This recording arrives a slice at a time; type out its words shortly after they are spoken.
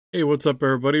Hey, what's up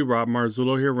everybody? Rob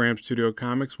Marzullo here, Ramp Studio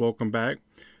Comics. Welcome back.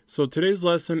 So today's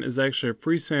lesson is actually a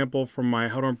free sample from my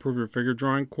How to Improve Your Figure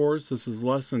Drawing course. This is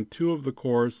lesson 2 of the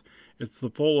course. It's the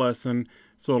full lesson,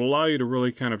 so it'll allow you to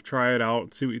really kind of try it out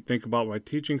and see what you think about my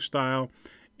teaching style.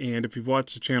 And if you've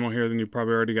watched the channel here, then you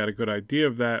probably already got a good idea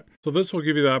of that. So this will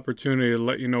give you the opportunity to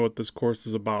let you know what this course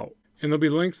is about. And there'll be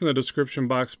links in the description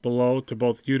box below to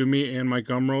both Udemy and my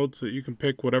Gumroad so that you can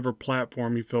pick whatever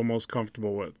platform you feel most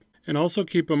comfortable with. And also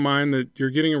keep in mind that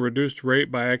you're getting a reduced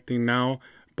rate by acting now,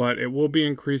 but it will be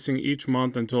increasing each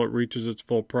month until it reaches its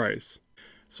full price.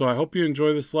 So I hope you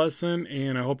enjoy this lesson,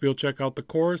 and I hope you'll check out the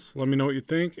course. Let me know what you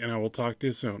think, and I will talk to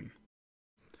you soon.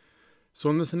 So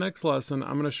in this next lesson,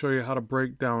 I'm going to show you how to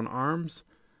break down arms.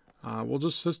 We'll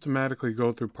just systematically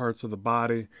go through parts of the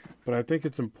body, but I think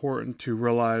it's important to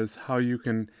realize how you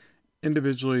can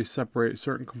individually separate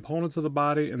certain components of the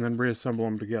body and then reassemble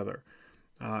them together.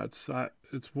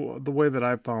 It's the way that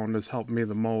I've found has helped me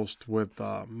the most with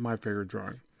my figure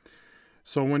drawing.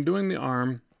 So when doing the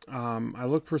arm, I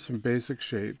look for some basic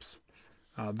shapes.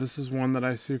 This is one that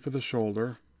I see for the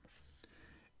shoulder.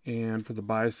 And for the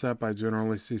bicep, I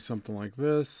generally see something like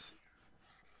this.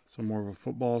 So more of a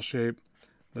football shape.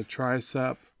 The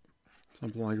tricep,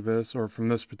 something like this, or from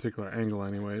this particular angle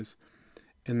anyways.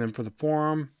 And then for the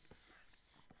forearm,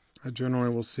 I generally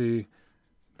will see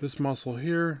this muscle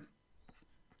here,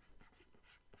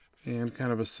 and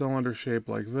kind of a cylinder shape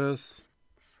like this,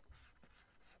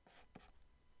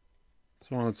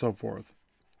 so on and so forth.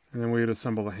 And then we'd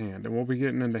assemble the hand, and we'll be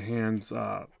getting into hands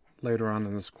later on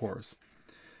in this course.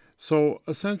 So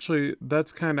essentially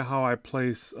that's kind of how I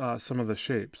place some of the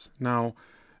shapes. Now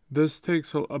this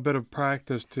takes a bit of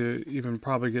practice to even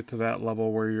probably get to that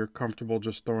level where you're comfortable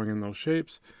just throwing in those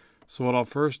shapes. So what I'll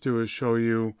first do is show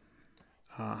you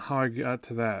how I got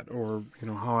to that, or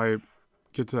how I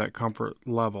get to that comfort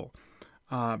level.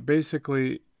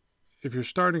 Basically, if you're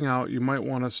starting out, you might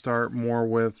want to start more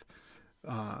with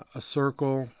a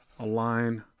circle, a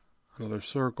line, another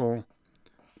circle,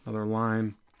 another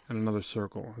line, and another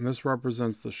circle. And this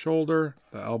represents the shoulder,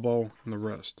 the elbow, and the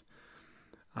wrist.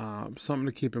 Something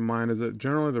to keep in mind is that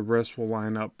generally the wrist will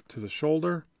line up to the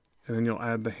shoulder, and then you'll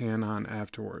add the hand on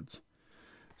afterwards.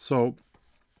 So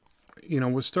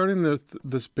with starting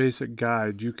this basic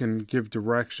guide, you can give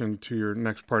direction to your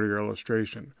next part of your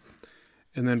illustration.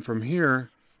 And then from here,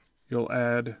 you'll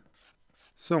add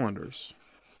cylinders.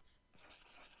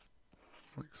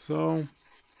 Like so,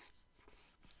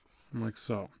 and like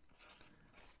so.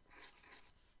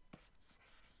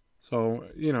 So,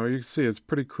 you can see it's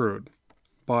pretty crude,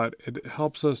 but it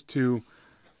helps us to,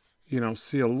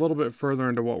 see a little bit further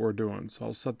into what we're doing. So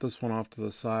I'll set this one off to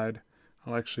the side.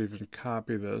 I'll actually even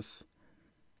copy this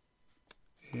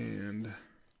and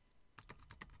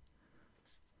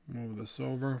move this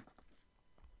over.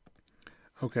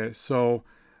 Okay, so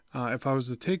if I was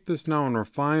to take this now and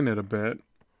refine it a bit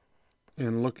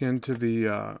and look into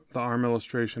the arm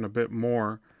illustration a bit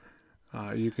more,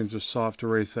 you can just soft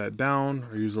erase that down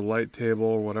or use a light table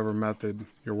or whatever method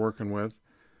you're working with.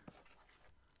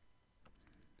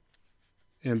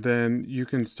 And then you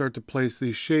can start to place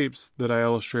these shapes that I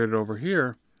illustrated over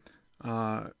here.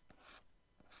 And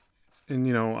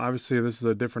obviously this is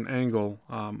a different angle,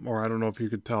 or I don't know if you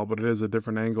could tell, but it is a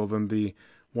different angle than the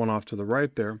one off to the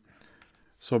right there.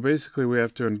 So basically we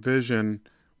have to envision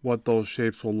what those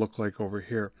shapes will look like over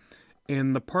here.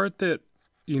 And the part that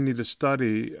you need to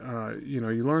study,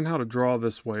 you learn how to draw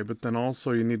this way, but then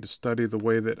also you need to study the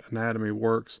way that anatomy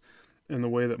works and the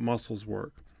way that muscles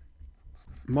work.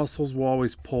 Muscles will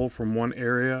always pull from one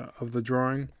area of the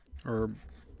drawing or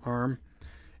arm,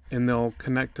 and they'll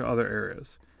connect to other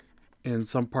areas. And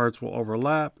some parts will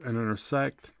overlap and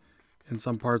intersect, and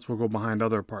some parts will go behind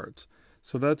other parts.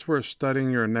 So that's where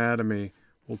studying your anatomy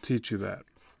will teach you that.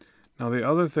 Now the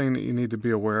other thing that you need to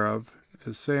be aware of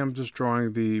is, say I'm just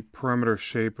drawing the perimeter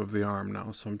shape of the arm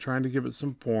now. So I'm trying to give it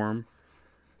some form.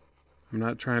 I'm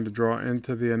not trying to draw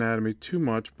into the anatomy too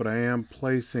much, but I am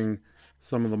placing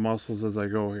some of the muscles as I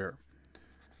go here.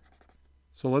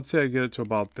 So let's say I get it to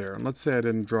about there, and let's say I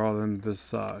didn't draw in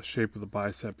this shape of the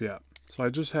bicep yet. So I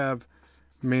just have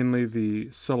mainly the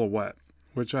silhouette,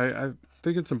 which I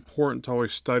think it's important to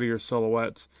always study your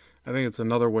silhouettes. I think it's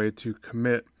another way to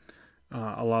commit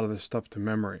a lot of this stuff to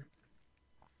memory.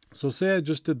 So say I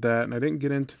just did that and I didn't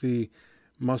get into the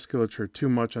musculature too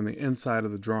much on the inside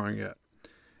of the drawing yet.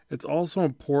 It's also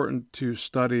important to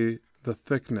study the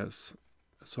thickness.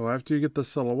 So after you get the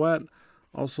silhouette,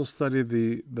 also study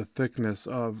the thickness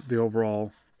of the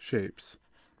overall shapes.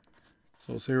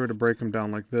 So say we were to break them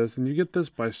down like this, and you get this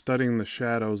by studying the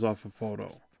shadows off a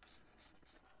photo.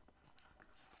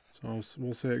 So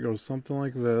we'll say it goes something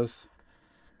like this.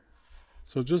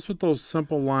 So just with those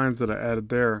simple lines that I added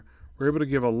there, we're able to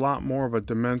give a lot more of a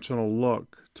dimensional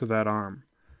look to that arm.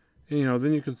 And, you know,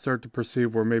 then you can start to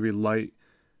perceive where maybe light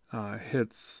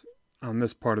hits on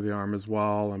this part of the arm as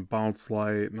well, and bounce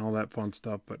light and all that fun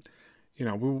stuff. But, you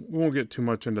know, we won't get too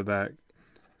much into that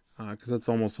because that's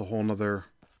almost a whole nother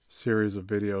series of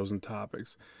videos and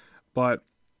topics. But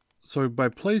so by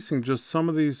placing just some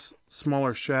of these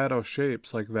smaller shadow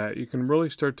shapes like that, you can really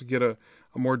start to get a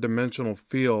more dimensional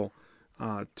feel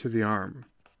to the arm.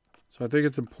 So I think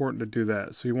it's important to do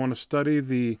that. So you want to study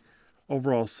the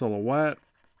overall silhouette.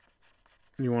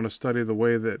 You want to study the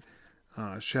way that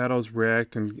shadows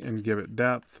react and give it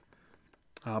depth.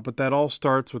 But that all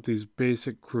starts with these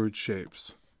basic crude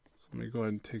shapes. So let me go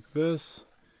ahead and take this,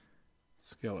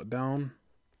 scale it down,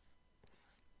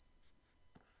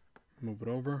 move it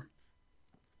over.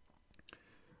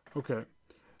 Okay,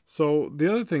 so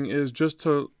the other thing is just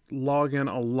to log in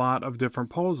a lot of different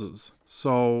poses.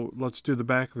 So let's do the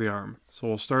back of the arm. So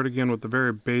we'll start again with the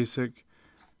very basic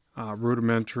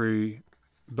rudimentary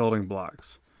building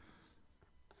blocks.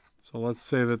 So let's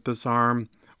say that this arm,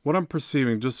 what I'm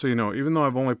perceiving, just so you know, even though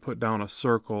I've only put down a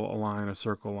circle, a line,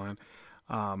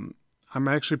 I'm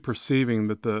actually perceiving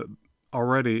that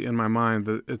already in my mind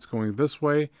that it's going this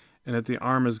way and that the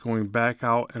arm is going back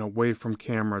out and away from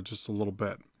camera just a little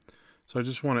bit. So I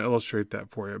just want to illustrate that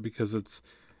for you because it's,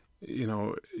 you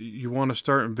know, you want to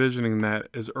start envisioning that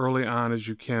as early on as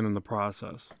you can in the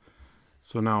process.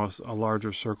 So now a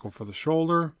larger circle for the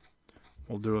shoulder.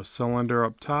 We'll do a cylinder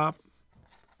up top,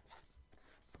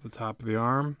 the top of the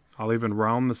arm. I'll even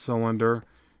round the cylinder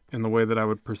in the way that I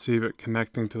would perceive it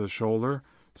connecting to the shoulder.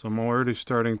 So I'm already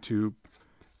starting to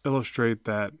illustrate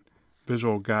that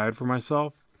visual guide for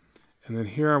myself. And then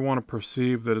here I want to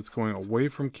perceive that it's going away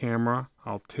from camera.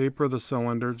 I'll taper the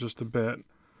cylinder just a bit.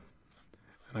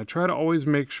 And I try to always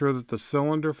make sure that the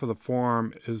cylinder for the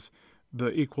forearm is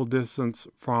the equal distance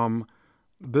from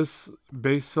this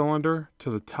base cylinder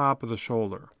to the top of the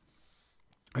shoulder.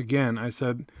 Again, I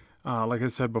said, like I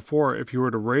said before, if you were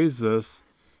to raise this,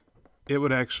 it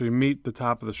would actually meet the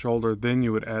top of the shoulder, then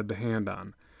you would add the hand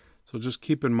on. So just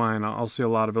keep in mind, I'll see a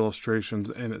lot of illustrations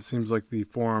and it seems like the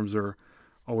forearms are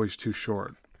always too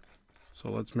short. So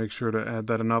let's make sure to add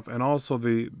that enough. And also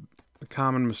the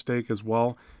common mistake as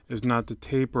well is not to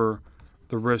taper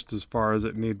the wrist as far as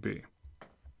it need be.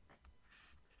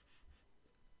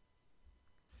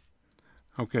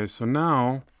 Okay, so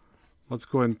now let's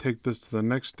go ahead and take this to the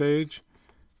next stage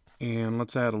and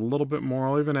let's add a little bit more.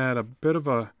 I'll even add a bit of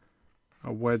a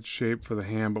wedge shape for the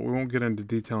hand, but we won't get into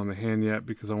detail on the hand yet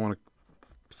because I want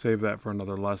to save that for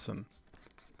another lesson.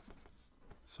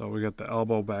 So we got the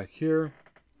elbow back here.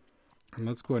 And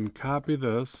let's go ahead and copy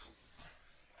this.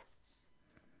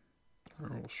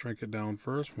 Or we'll shrink it down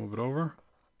first, move it over.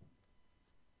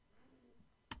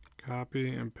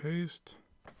 Copy and paste.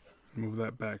 Move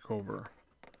that back over.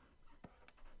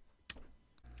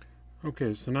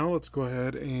 Okay, so now let's go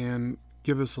ahead and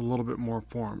give this a little bit more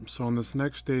form. So in this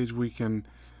next stage we can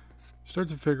start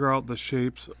to figure out the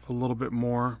shapes a little bit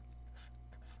more.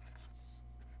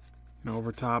 You know,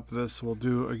 over top of this we'll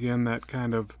do again that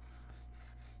kind of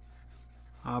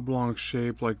oblong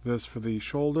shape like this for the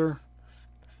shoulder.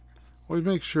 Always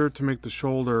make sure to make the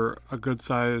shoulder a good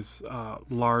size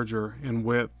larger in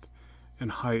width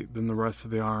and height than the rest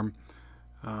of the arm.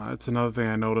 It's another thing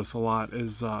I notice a lot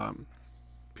is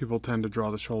people tend to draw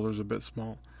the shoulders a bit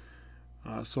small.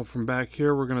 So from back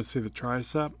here we're going to see the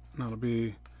tricep. That'll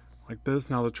be like this.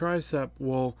 Now the tricep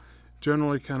will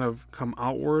generally kind of come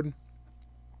outward.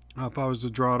 If I was to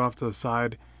draw it off to the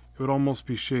side, it would almost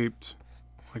be shaped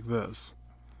like this,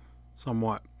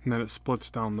 somewhat. And then it splits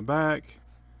down the back,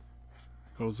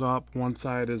 goes up. One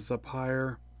side is up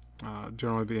higher,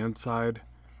 generally the inside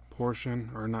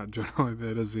portion, or not generally,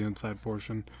 that is the inside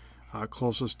portion,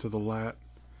 closest to the lat.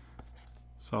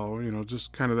 So, you know,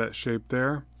 just kind of that shape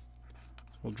there.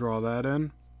 We'll draw that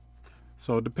in.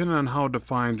 So depending on how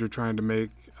defined you're trying to make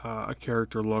a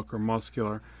character look or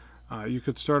muscular, you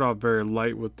could start off very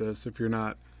light with this if you're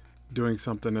not doing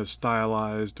something as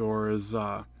stylized or as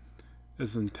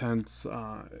intense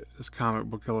as comic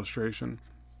book illustration.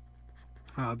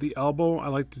 The elbow, I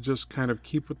like to just kind of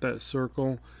keep with that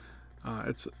circle.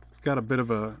 It's got a bit of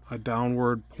a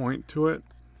downward point to it,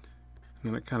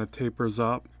 and then it kind of tapers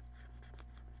up.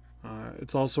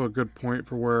 It's also a good point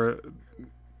for where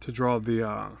to draw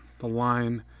the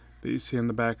line that you see in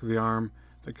the back of the arm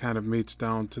that kind of meets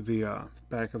down to the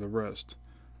back of the wrist.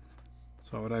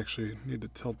 So I would actually need to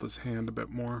tilt this hand a bit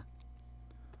more.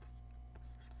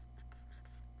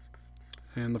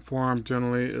 And the forearm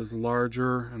generally is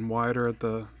larger and wider at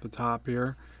the top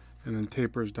here, and then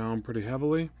tapers down pretty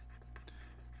heavily.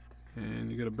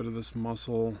 And you get a bit of this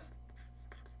muscle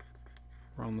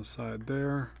around the side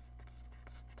there.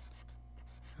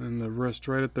 And the wrist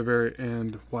right at the very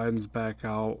end widens back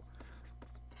out.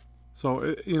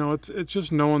 So it's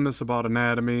just knowing this about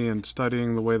anatomy and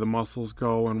studying the way the muscles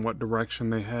go and what direction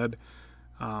they head.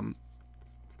 And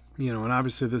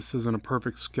obviously this isn't a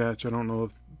perfect sketch. I don't know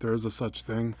if there is a such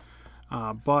thing,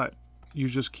 but you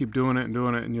just keep doing it,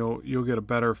 and you'll get a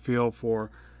better feel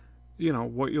for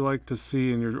what you like to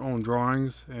see in your own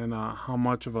drawings, and how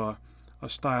much of a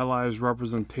stylized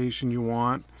representation you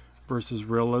want versus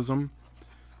realism.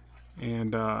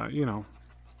 And the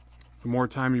more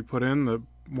time you put in, the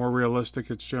more realistic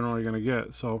it's generally going to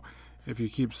get. So if you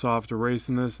keep soft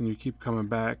erasing this and you keep coming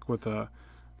back with a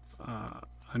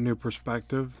new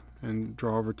perspective and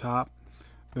draw over top,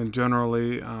 then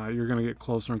generally you're going to get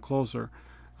closer and closer.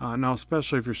 Now,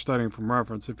 especially if you're studying from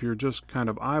reference, if you're just kind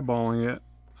of eyeballing it,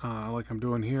 like I'm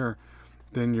doing here,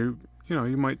 then you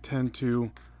might tend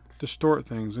to distort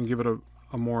things and give it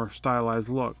a more stylized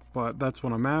look. But that's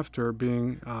what I'm after,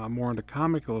 being more into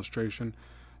comic illustration,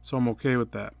 so I'm okay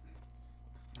with that.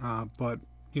 But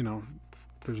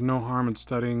there's no harm in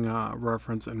studying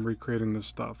reference and recreating this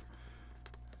stuff.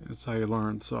 It's how you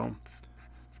learn. So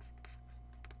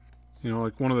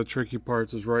like one of the tricky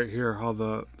parts is right here, how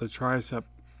the tricep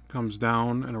comes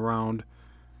down and around.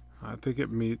 I think it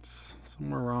meets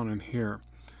somewhere around in here.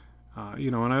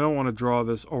 And I don't want to draw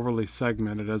this overly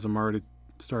segmented, as I'm already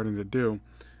starting to do,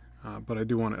 but I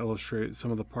do want to illustrate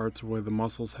some of the parts of where the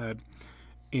muscles head.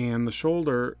 And the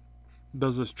shoulder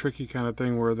does this tricky kind of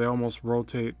thing where they almost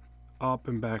rotate up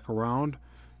and back around.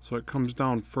 So it comes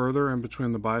down further in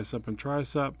between the bicep and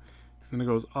tricep, and it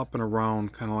goes up and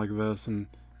around kind of like this and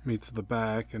meets the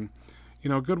back. And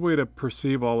a good way to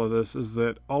perceive all of this is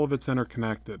that all of it's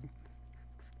interconnected,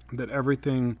 that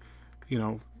everything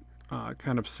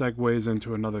kind of segues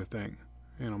into another thing,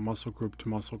 muscle group to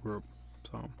muscle group.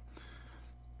 So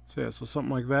yeah, so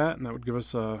something like that, and that would give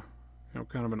us a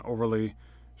kind of an overly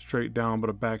straight down but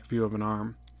a back view of an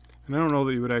arm. And I don't know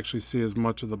that you would actually see as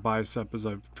much of the bicep as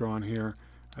I've drawn here.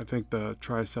 I think the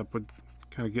tricep would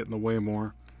kind of get in the way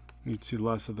more. You'd see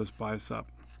less of this bicep.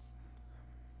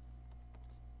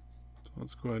 So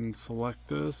let's go ahead and select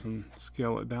this and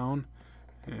scale it down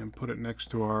and put it next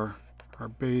to our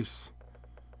base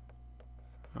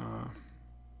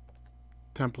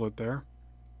template there.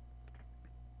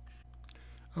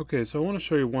 Okay, so I want to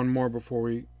show you one more before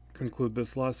we conclude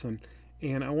this lesson,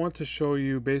 and I want to show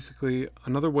you basically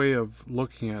another way of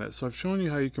looking at it. So I've shown you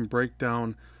how you can break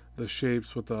down the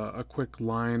shapes with a quick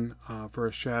line for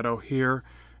a shadow here,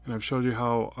 and I've showed you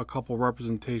how a couple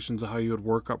representations of how you would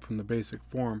work up from the basic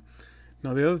form.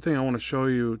 Now the other thing I want to show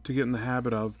you to get in the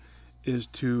habit of is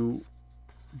to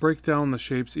break down the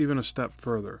shapes even a step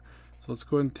further. So let's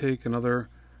go ahead and take another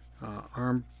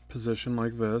arm position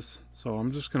like this. So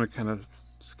I'm just going to kind of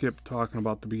skip talking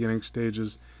about the beginning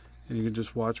stages, and you can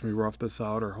just watch me rough this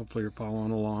out, or hopefully you're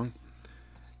following along.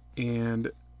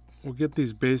 And we'll get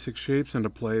these basic shapes into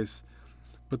place,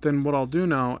 but then what I'll do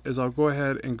now is I'll go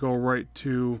ahead and go right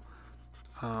to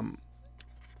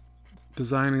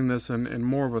designing this in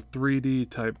more of a 3D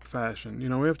type fashion.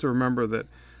 We have to remember that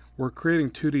we're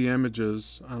creating 2D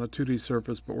images on a 2D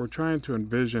surface, but we're trying to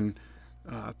envision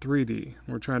 3D.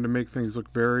 We're trying to make things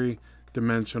look very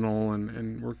dimensional,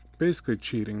 and we're basically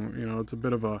cheating. It's a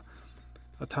bit of a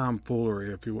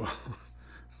tomfoolery, if you will.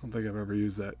 I don't think I've ever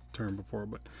used that term before,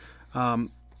 but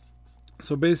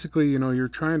so basically, you're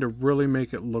trying to really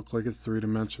make it look like it's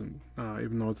three-dimensional,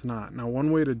 even though it's not. Now,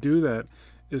 one way to do that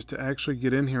is to actually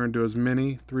get in here and do as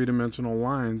many three-dimensional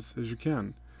lines as you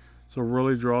can. So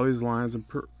really draw these lines and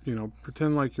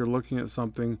pretend like you're looking at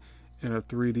something in a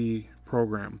 3D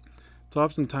program. It's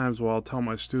oftentimes why I'll tell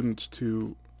my students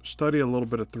to study a little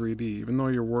bit of 3D, even though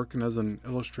you're working as an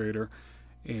illustrator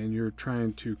and you're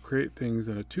trying to create things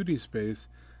in a 2D space.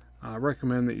 I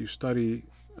recommend that you study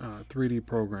 3D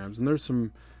programs, and there's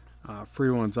some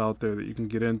free ones out there that you can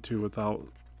get into without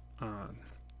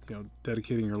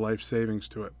dedicating your life savings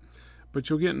to it. But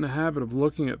you'll get in the habit of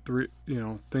looking at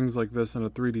things like this in a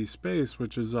 3D space,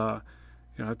 which is I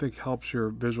think helps your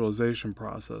visualization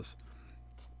process.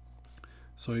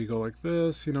 So you go like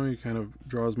this, you kind of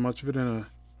draw as much of it in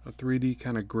a 3D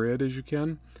kind of grid as you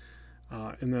can,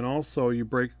 and then also you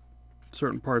break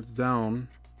certain parts down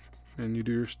and you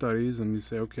do your studies and you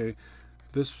say, okay,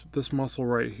 this muscle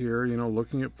right here,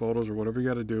 looking at photos or whatever you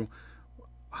got to do,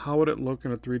 how would it look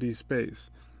in a 3D space?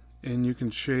 And you can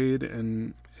shade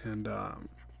and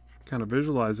kind of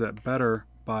visualize that better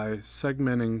by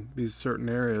segmenting these certain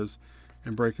areas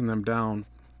and breaking them down.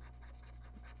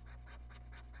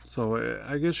 So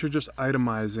I guess you're just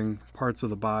itemizing parts of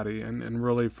the body and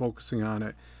really focusing on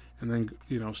it, and then,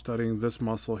 you know, studying this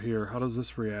muscle here. How does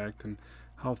this react, and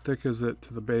how thick is it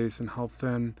to the base, and how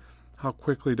thin, how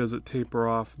quickly does it taper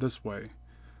off this way?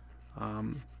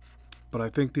 But I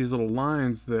think these little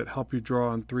lines that help you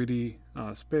draw in 3D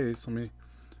space, let me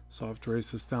soft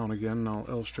trace this down again and I'll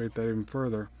illustrate that even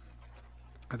further.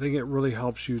 I think it really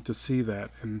helps you to see that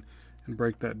and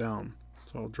break that down.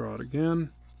 So I'll draw it again.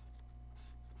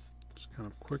 Just kind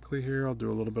of quickly here, I'll do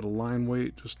a little bit of line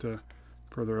weight just to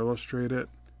further illustrate it.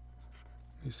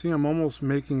 You see I'm almost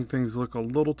making things look a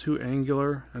little too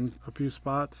angular in a few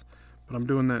spots, but I'm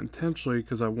doing that intentionally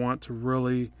because I want to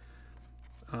really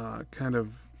kind of,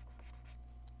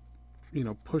 you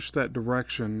know, push that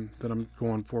direction that I'm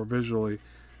going for visually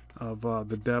of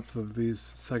the depth of these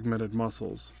segmented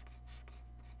muscles.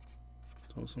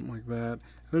 So something like that.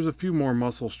 There's a few more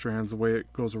muscle strands the way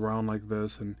it goes around like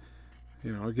this, and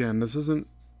you know, again, this isn't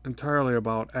entirely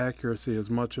about accuracy as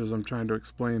much as I'm trying to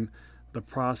explain the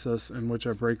process in which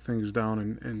I break things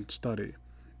down and study.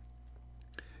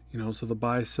 You know, so the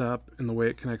bicep and the way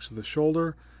it connects to the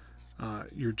shoulder,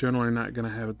 you're generally not going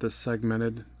to have it this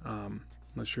segmented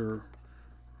unless you're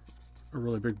a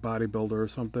really big bodybuilder or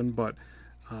something, but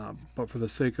for the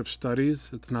sake of studies,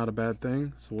 it's not a bad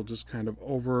thing. So we'll just kind of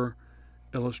over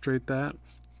illustrate that.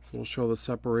 So we'll show the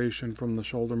separation from the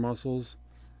shoulder muscles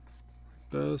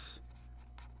like this.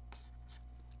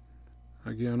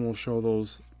 Again, we'll show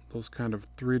those kind of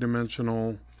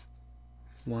three-dimensional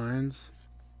lines,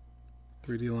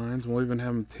 3D lines. We'll even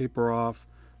have them taper off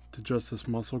to just this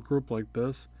muscle group like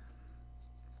this.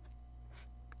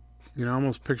 You know, I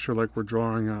almost picture like we're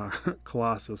drawing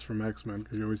Colossus from X-Men,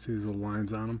 because you always see these little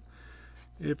lines on him.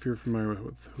 If you're familiar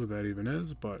with who that even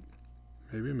is, but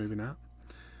maybe not.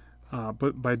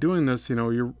 But by doing this, you know,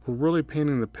 we're really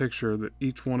painting the picture that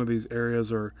each one of these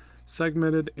areas are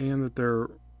segmented and that they're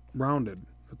rounded,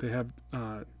 that they have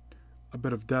a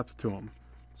bit of depth to them.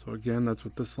 So again, that's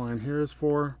what this line here is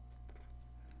for.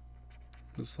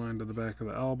 This line to the back of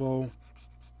the elbow,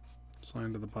 this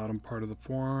line to the bottom part of the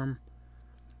forearm.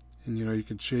 And you know, you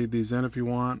can shade these in if you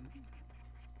want.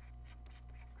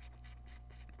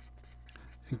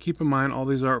 And keep in mind, all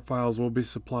these art files will be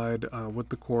supplied with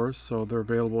the course, so they're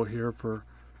available here for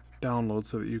download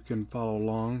so that you can follow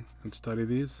along and study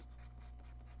these.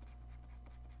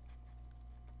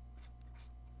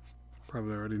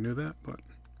 Probably already knew that, but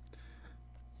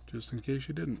just in case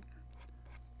you didn't.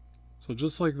 So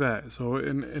just like that. So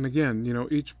and again, you know,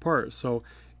 each part. So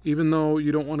even though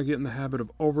you don't want to get in the habit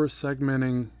of over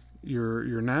segmenting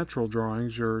your natural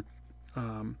drawings, your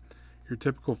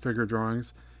typical figure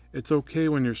drawings, it's okay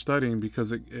when you're studying,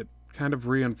 because it kind of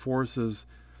reinforces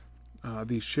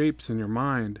these shapes in your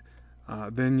mind.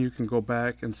 Then you can go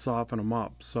back and soften them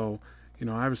up. So, you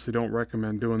know, I obviously don't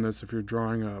recommend doing this if you're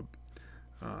drawing a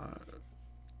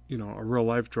you know, a real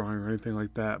life drawing or anything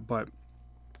like that. But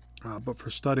for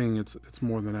studying, it's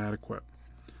more than adequate.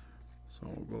 So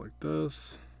we'll go like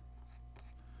this.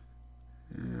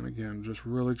 And again, just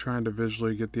really trying to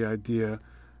visually get the idea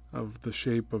of the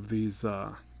shape of these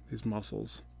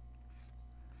muscles,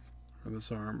 or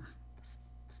this arm.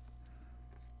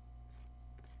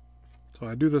 So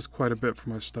I do this quite a bit for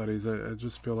my studies. I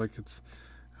just feel like it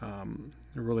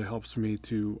really helps me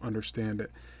to understand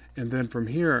it. And then from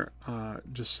here,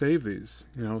 just save these.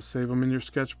 You know, save them in your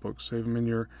sketchbook, save them in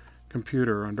your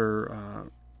computer under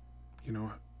you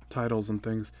know, titles and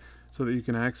things, so that you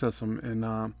can access them.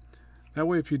 And that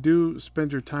way, if you do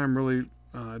spend your time really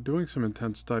doing some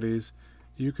intense studies,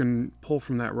 you can pull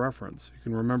from that reference. You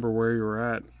can remember where you were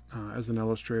at as an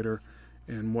illustrator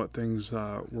and what things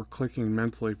were clicking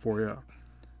mentally for you.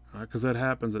 Because that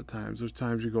happens at times. There's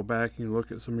times you go back and you look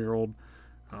at some of your old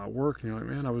work and you're like,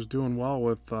 man, I was doing well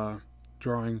with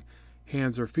drawing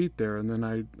hands or feet there, and then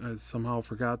I somehow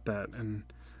forgot that. And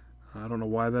I don't know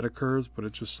why that occurs, but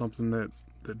it's just something that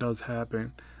does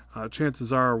happen.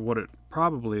 Chances are what it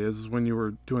probably is when you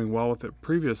were doing well with it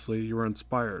previously, you were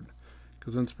inspired,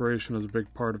 because inspiration is a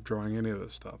big part of drawing any of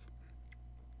this stuff.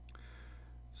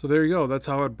 So there you go. That's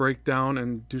how I'd break down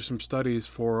and do some studies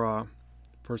for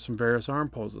some various arm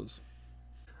poses.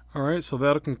 Alright, so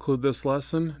that'll conclude this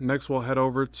lesson. Next we'll head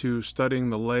over to studying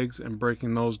the legs and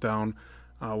breaking those down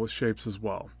with shapes as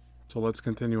well. So let's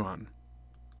continue on.